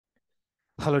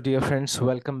Hello dear friends,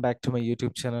 welcome back to my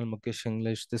YouTube channel Mukesh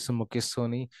English. This is Mukesh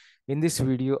Soni. In this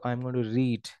video, I'm going to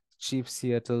read Chief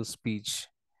Seattle's speech.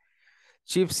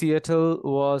 Chief Seattle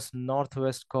was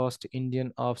Northwest Coast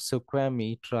Indian of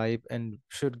Suquamish tribe and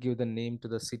should give the name to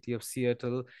the city of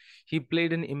Seattle. He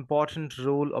played an important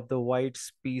role of the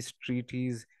White's peace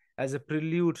treaties as a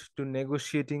prelude to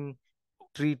negotiating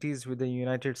treaties with the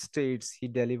United States. He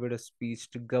delivered a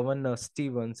speech to Governor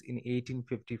Stevens in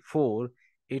 1854.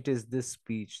 It is this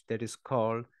speech that is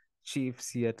called Chief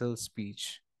Seattle's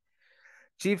speech.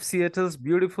 Chief Seattle's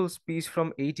beautiful speech from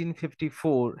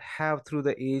 1854 have through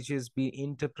the ages been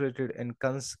interpreted and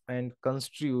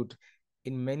construed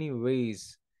in many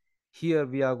ways. Here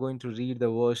we are going to read the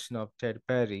version of Ted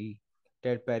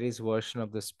Perry's version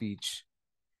of the speech.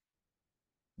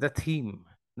 The theme.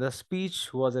 The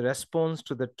speech was a response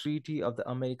to the treaty of the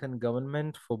American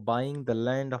government for buying the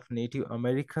land of Native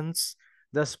Americans.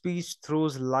 The speech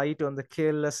throws light on the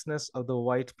carelessness of the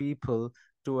white people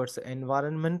towards the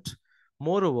environment.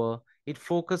 Moreover, it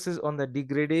focuses on the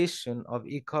degradation of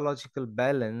ecological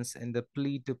balance and the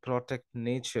plea to protect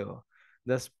nature.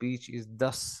 The speech is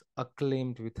thus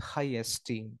acclaimed with high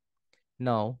esteem.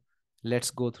 Now,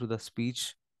 let's go through the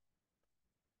speech.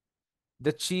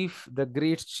 The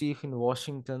great chief in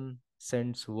Washington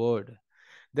sends word.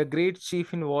 The great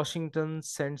chief in Washington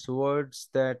sends words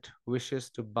that wishes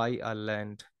to buy our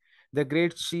land. The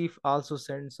great chief also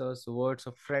sends us words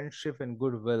of friendship and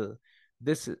goodwill.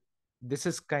 This, this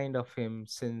is kind of him,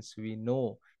 since we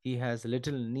know he has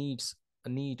little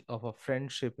need of a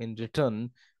friendship in return,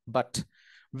 but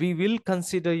we will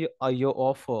consider your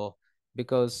offer,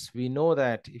 because we know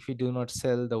that if we do not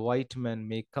sell, the white men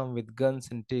may come with guns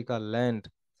and take our land.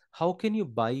 How can you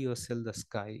buy or sell the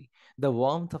sky, the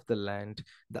warmth of the land?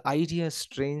 The idea is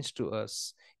strange to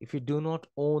us. If we do not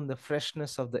own the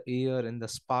freshness of the air and the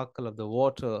sparkle of the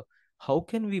water, how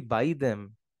can we buy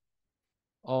them?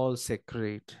 All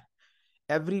sacred.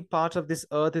 Every part of this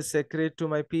earth is sacred to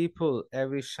my people.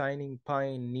 Every shining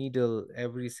pine needle,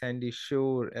 every sandy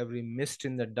shore, every mist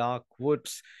in the dark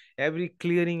woods, every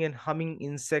clearing and humming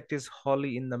insect is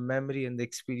holy in the memory and the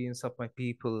experience of my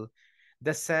people.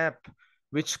 The sap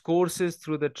which courses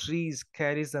through the trees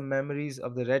carries the memories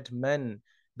of the red men.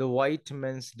 The white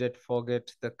men's dead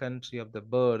forget the country of the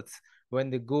birth. When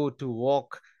they go to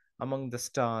walk among the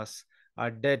stars,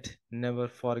 our dead never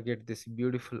forget this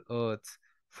beautiful earth,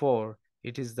 for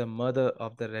it is the mother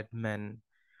of the red men.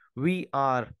 We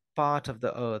are part of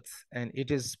the earth, and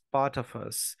it is part of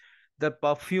us. The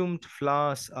perfumed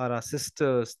flowers are our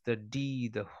sisters, the bee,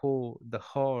 the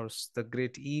horse, the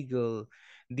great eagle.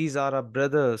 These are our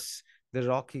brothers, the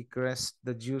rocky crest,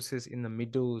 the juices in the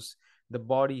meadows, the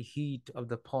body heat of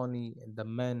the pony, and the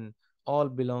men all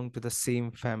belong to the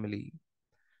same family.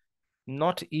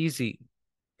 Not easy.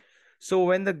 So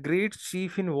when the great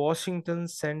chief in Washington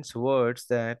sends words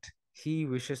that he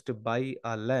wishes to buy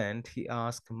our land, he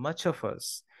asks much of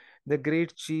us. The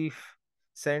great chief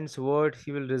sends word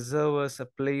he will reserve us a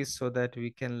place so that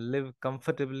we can live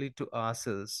comfortably to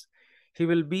ourselves. He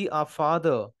will be our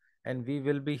father and we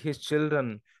will be his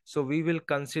children. So we will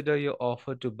consider your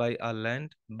offer to buy our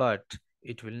land, but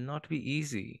it will not be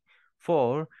easy.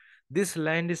 For this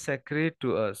land is sacred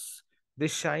to us. The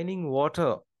shining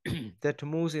water that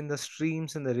moves in the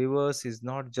streams and the rivers is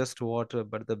not just water,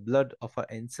 but the blood of our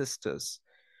ancestors.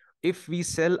 If we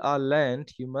sell our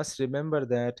land, you must remember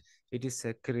that it is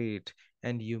sacred,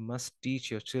 and you must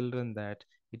teach your children that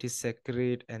it is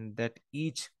sacred, and that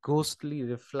each ghostly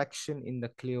reflection in the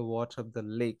clear water of the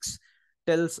lakes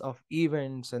tells of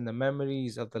events and the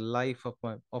memories of the life of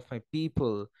my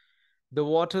people. The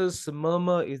water's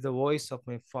murmur is the voice of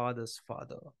my father's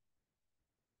father.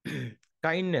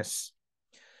 Kindness.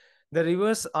 The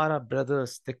rivers are our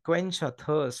brothers, they quench our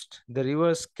thirst. The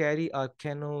rivers carry our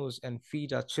canoes and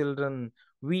feed our children.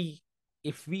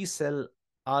 If we sell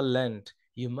our land,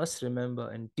 you must remember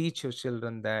and teach your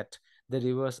children that the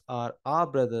rivers are our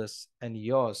brothers and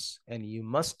yours, and you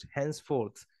must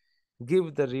henceforth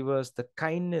give the rivers the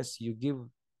kindness you give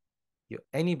your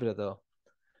any brother.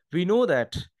 We know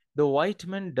that the white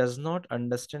man does not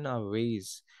understand our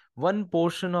ways. One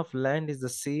portion of land is the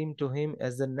same to him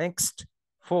as the next,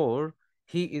 for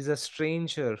he is a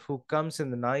stranger who comes in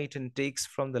the night and takes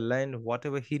from the land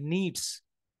whatever he needs.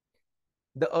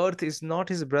 The earth is not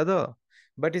his brother,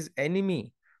 but his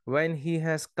enemy. When he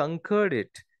has conquered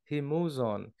it, he moves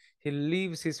on. He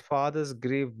leaves his father's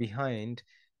grave behind,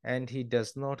 and he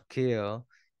does not care.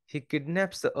 He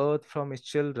kidnaps the earth from his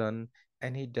children,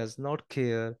 and he does not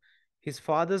care. His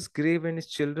father's grave and his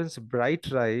children's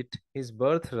bright right, his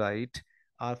birthright,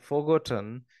 are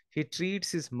forgotten. He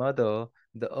treats his mother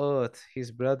the earth,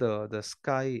 his brother, the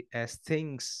sky as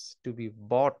things to be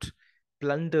bought,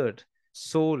 plundered,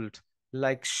 sold,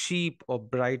 like sheep or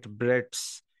bright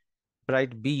beasts.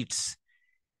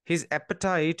 His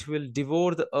appetite will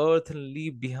devour the earth and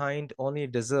leave behind only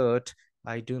desert.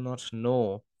 I do not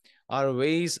know. Our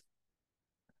ways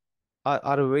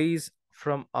our ways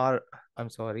from our I'm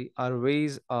sorry, our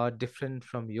ways are different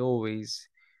from your ways.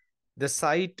 The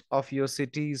sight of your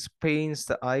cities pains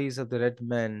the eyes of the red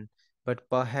man, but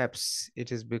perhaps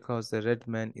it is because the red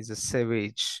man is a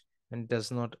savage and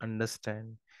does not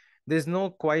understand. There is no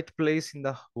quiet place in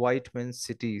the white man's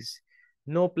cities,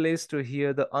 no place to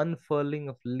hear the unfurling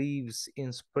of leaves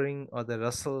in spring or the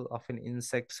rustle of an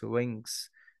insect's wings,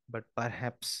 but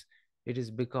perhaps it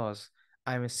is because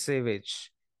I am a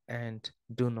savage and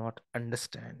do not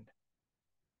understand.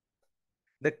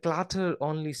 The clatter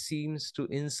only seems to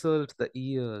insult the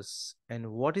ears,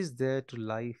 and what is there to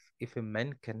life if a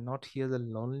man cannot hear the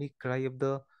lonely cry of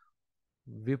the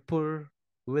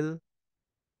whippoorwill,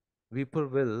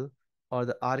 whippoorwill, or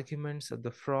the arguments of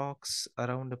the frogs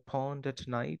around a pond at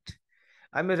night?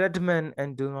 I'm a red man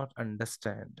and do not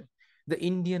understand. The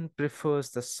Indian prefers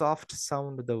the soft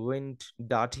sound of the wind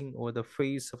darting over the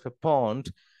face of a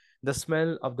pond, the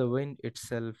smell of the wind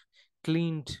itself,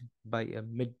 cleaned by a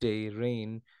midday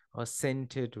rain or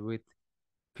scented with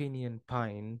pinion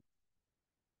pine,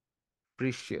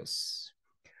 precious.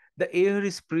 The air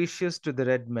is precious to the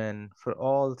red man, for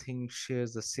all things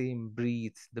shares the same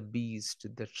breath, the beast,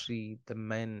 the tree, the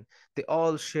man, they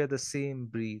all share the same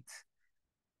breath.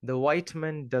 The white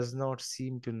man does not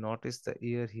seem to notice the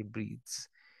air he breathes.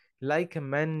 Like a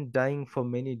man dying for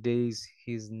many days,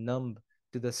 he is numb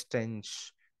to the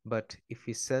stench. But if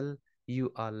we sell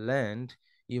you our land,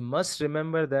 you must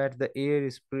remember that the air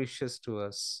is precious to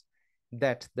us,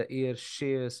 that the air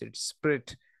shares its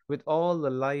spirit with all the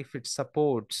life it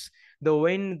supports. The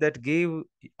wind that gave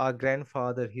our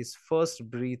grandfather his first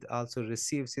breath also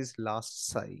receives his last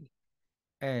sigh.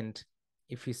 And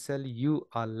if we sell you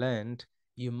our land,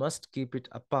 you must keep it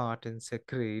apart and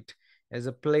sacred as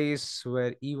a place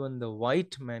where even the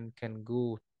white man can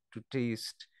go to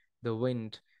taste the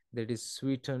wind that is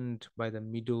sweetened by the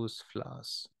meadow's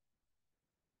flowers.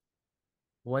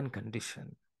 One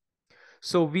condition.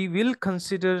 So we will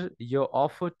consider your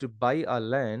offer to buy our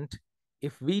land.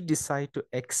 If we decide to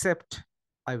accept,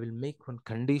 I will make one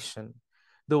condition.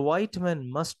 The white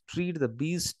man must treat the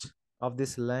beast of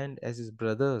this land as his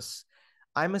brothers.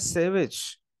 I'm a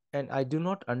savage and I do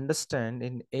not understand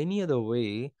in any other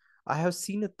way. I have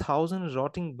seen 1,000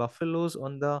 rotting buffaloes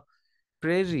on the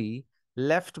prairie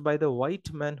left by the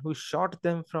white man who shot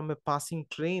them from a passing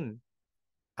train.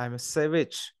 I'm a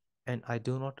savage and I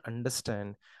do not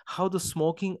understand how the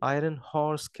smoking iron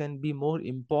horse can be more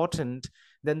important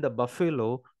than the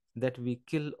buffalo that we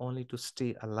kill only to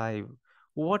stay alive.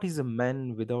 What is a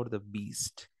man without the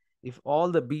beast? If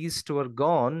all the beasts were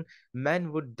gone,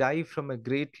 man would die from a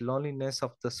great loneliness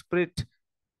of the spirit.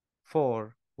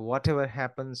 For whatever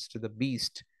happens to the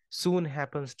beast soon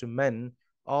happens to men.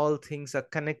 All things are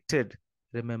connected.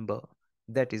 Remember,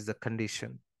 that is the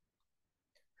condition.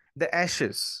 The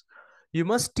ashes. You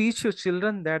must teach your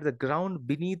children that the ground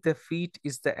beneath their feet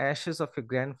is the ashes of your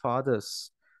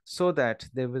grandfathers, so that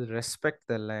they will respect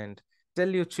the land. Tell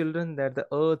your children that the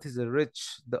earth is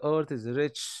rich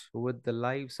with the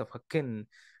lives of her kin.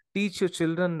 Teach your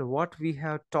children what we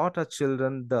have taught our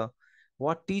children,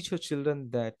 teach your children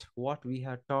that what we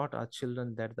have taught our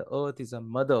children, that the earth is a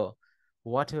mother.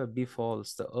 Whatever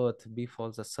befalls the earth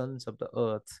befalls the sons of the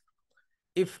earth.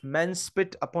 If men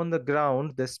spit upon the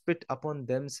ground, they spit upon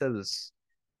themselves.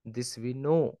 This we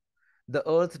know. The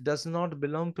earth does not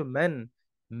belong to men,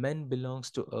 men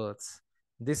belongs to earth.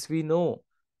 This we know.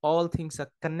 All things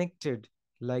are connected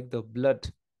like the blood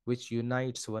which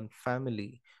unites one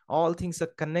family. All things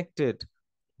are connected.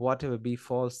 Whatever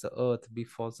befalls the earth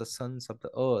befalls the sons of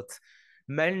the earth.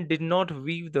 Man did not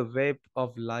weave the web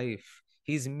of life.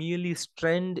 He is merely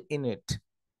strand in it.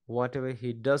 Whatever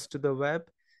he does to the web,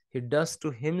 he does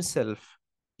to himself.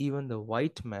 Even the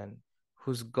white man,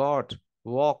 whose God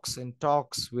walks and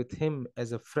talks with him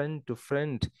as a friend to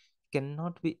friend,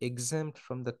 cannot be exempt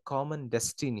from the common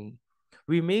destiny.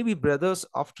 We may be brothers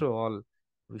after all.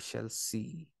 We shall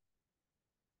see.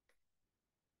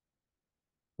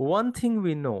 One thing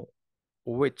we know,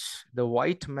 which the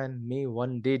white man may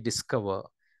one day discover,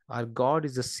 our God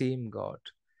is the same God.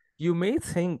 You may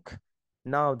think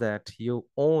now that you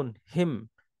own him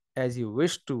as you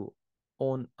wish to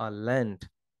own a land,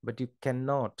 but you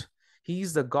cannot. He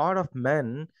is the God of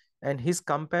man, and his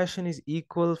compassion is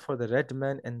equal for the red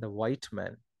man and the white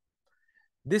man.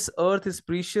 This earth is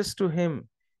precious to him,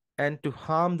 and to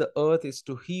harm the earth is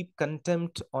to heap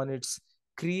contempt on its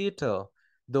creator.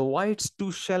 The whites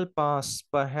too shall pass,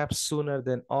 perhaps sooner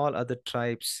than all other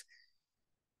tribes.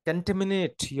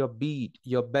 Contaminate your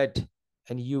bed,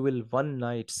 and you will one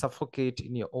night suffocate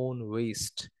in your own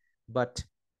waste. But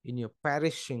in your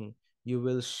perishing, you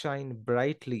will shine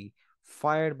brightly,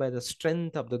 fired by the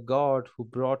strength of the God who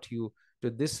brought you to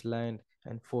this land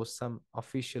and for some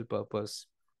official purpose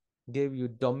gave you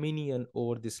dominion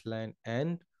over this land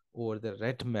and over the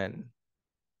red man.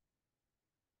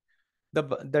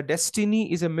 The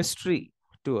destiny is a mystery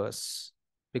to us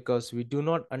because we do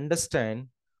not understand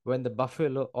when the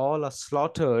buffalo all are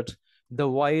slaughtered, the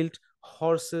wild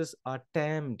horses are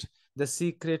tamed, the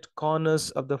secret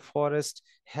corners of the forest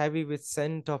heavy with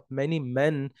scent of many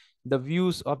men, the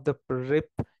views of the rip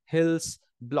hills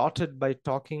blotted by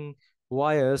talking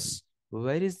wires.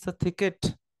 Where is the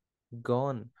thicket?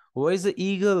 Gone. Where is the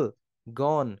eagle?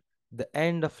 Gone. The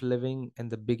end of living and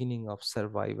the beginning of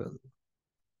survival.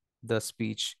 The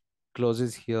speech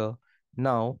closes here.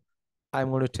 Now, I'm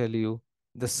going to tell you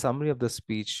the summary of the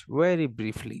speech very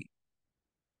briefly.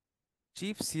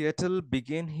 Chief Seattle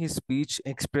began his speech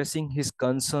expressing his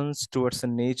concerns towards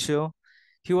nature.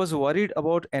 He was worried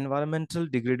about environmental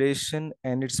degradation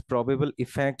and its probable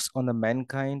effects on the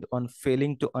mankind on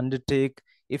failing to undertake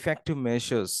effective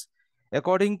measures.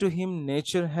 According to him,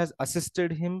 nature has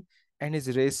assisted him and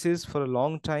his races for a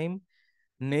long time.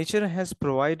 Nature has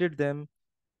provided them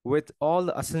with all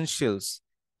the essentials.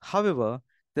 However,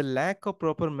 the lack of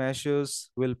proper measures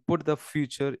will put the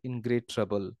future in great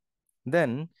trouble.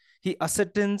 Then he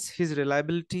ascertains his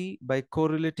reliability by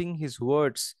correlating his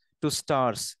words to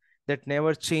stars that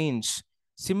never change.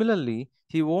 Similarly,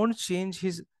 he won't change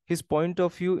his point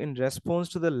of view in response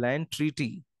to the land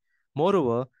treaty.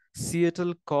 Moreover,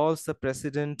 Seattle calls the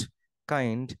president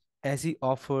kind as he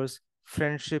offers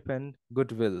friendship and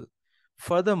goodwill.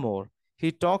 Furthermore,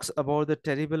 he talks about the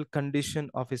terrible condition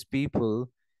of his people.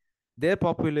 Their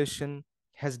population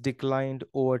has declined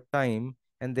over time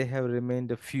and they have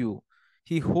remained a few.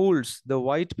 He holds the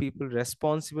white people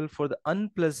responsible for the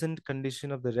unpleasant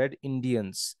condition of the red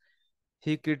Indians.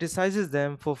 He criticizes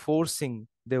them for forcing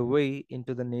their way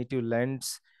into the native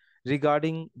lands,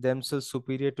 regarding themselves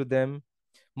superior to them.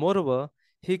 Moreover,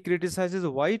 he criticizes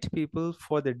white people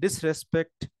for their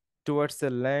disrespect towards the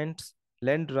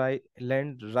land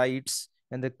rights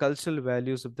and the cultural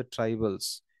values of the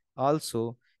tribals.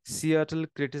 Also, Seattle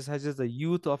criticizes the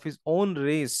youth of his own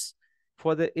race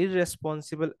for their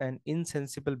irresponsible and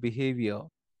insensible behavior.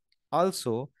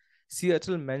 Also,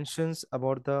 Seattle mentions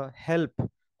about the help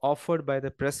offered by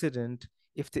the president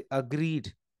if they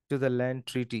agreed to the land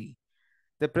treaty.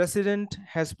 The president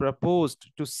has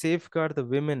proposed to safeguard the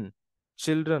women,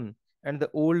 children, and the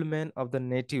old men of the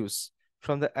natives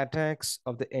from the attacks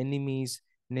of the enemies,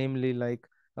 namely like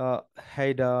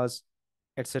Haidas,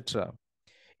 etc.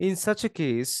 In such a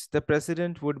case, the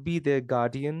president would be their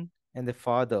guardian and the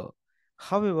father.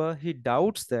 However, he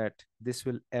doubts that this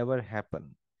will ever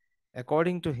happen.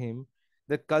 According to him,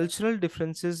 the cultural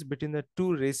differences between the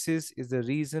two races is the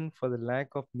reason for the lack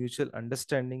of mutual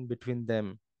understanding between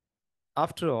them.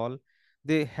 After all,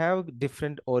 they have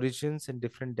different origins and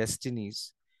different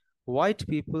destinies. White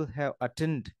people have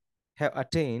attained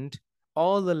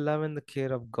all the love and the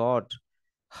care of God.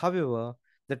 However,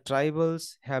 the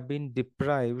tribals have been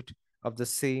deprived of the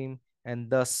same, and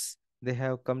thus they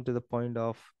have come to the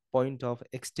point of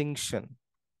extinction.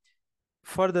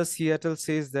 Further, Seattle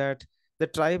says that the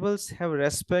tribals have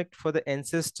respect for the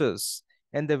ancestors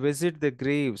and they visit the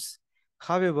graves.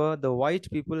 However, the white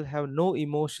people have no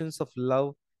emotions of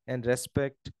love and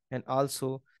respect, and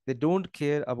also they don't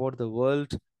care about the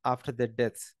world after their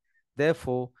death.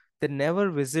 Therefore, they never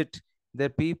visit their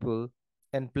people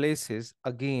and places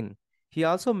again. He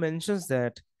also mentions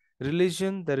that the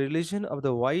religion of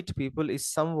the white people is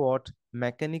somewhat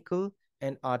mechanical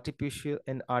and artificial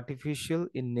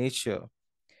in nature.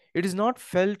 It is not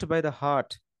felt by the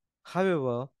heart.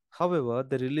 However,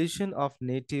 the religion of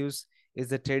natives is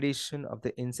the tradition of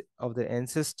the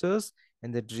ancestors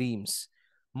and the dreams.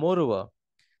 Moreover,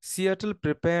 Seattle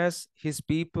prepares his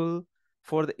people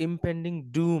for the impending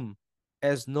doom,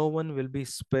 as no one will be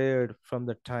spared from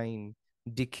the time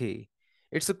decay.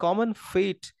 It's a common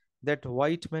fate that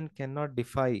white men cannot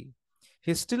defy.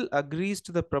 He still agrees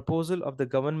to the proposal of the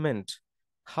government.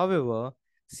 However,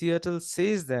 Seattle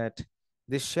says that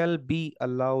they shall be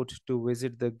allowed to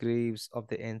visit the graves of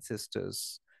the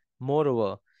ancestors.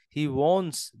 Moreover, he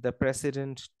wants the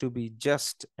president to be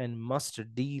just and must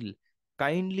deal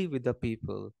kindly with the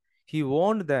people. He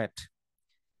warned that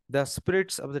the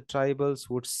spirits of the tribals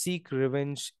would seek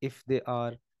revenge if they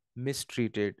are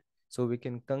mistreated. So we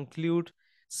can conclude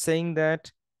saying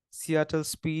that Seattle's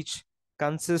speech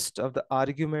consists of the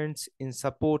arguments in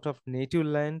support of native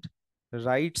land,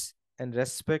 rights, and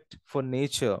respect for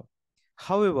nature.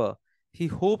 However, he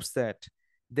hopes that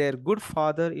their good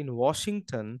father in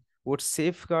Washington would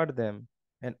safeguard them,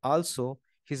 and also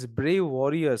his brave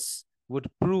warriors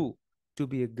would prove to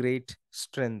be a great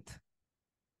strength.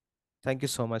 Thank you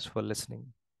so much for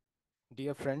listening.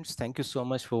 Dear friends, thank you so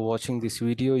much for watching this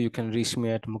video. You can reach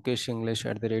me at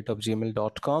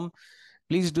mukeshenglish@gmail.com.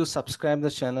 Please do subscribe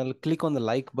the channel, click on the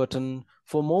like button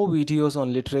for more videos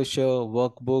on literature,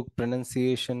 workbook,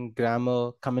 pronunciation,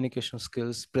 grammar, communication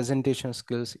skills, presentation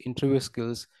skills, interview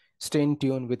skills. Stay in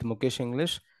tune with Mukesh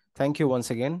English. Thank you once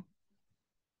again.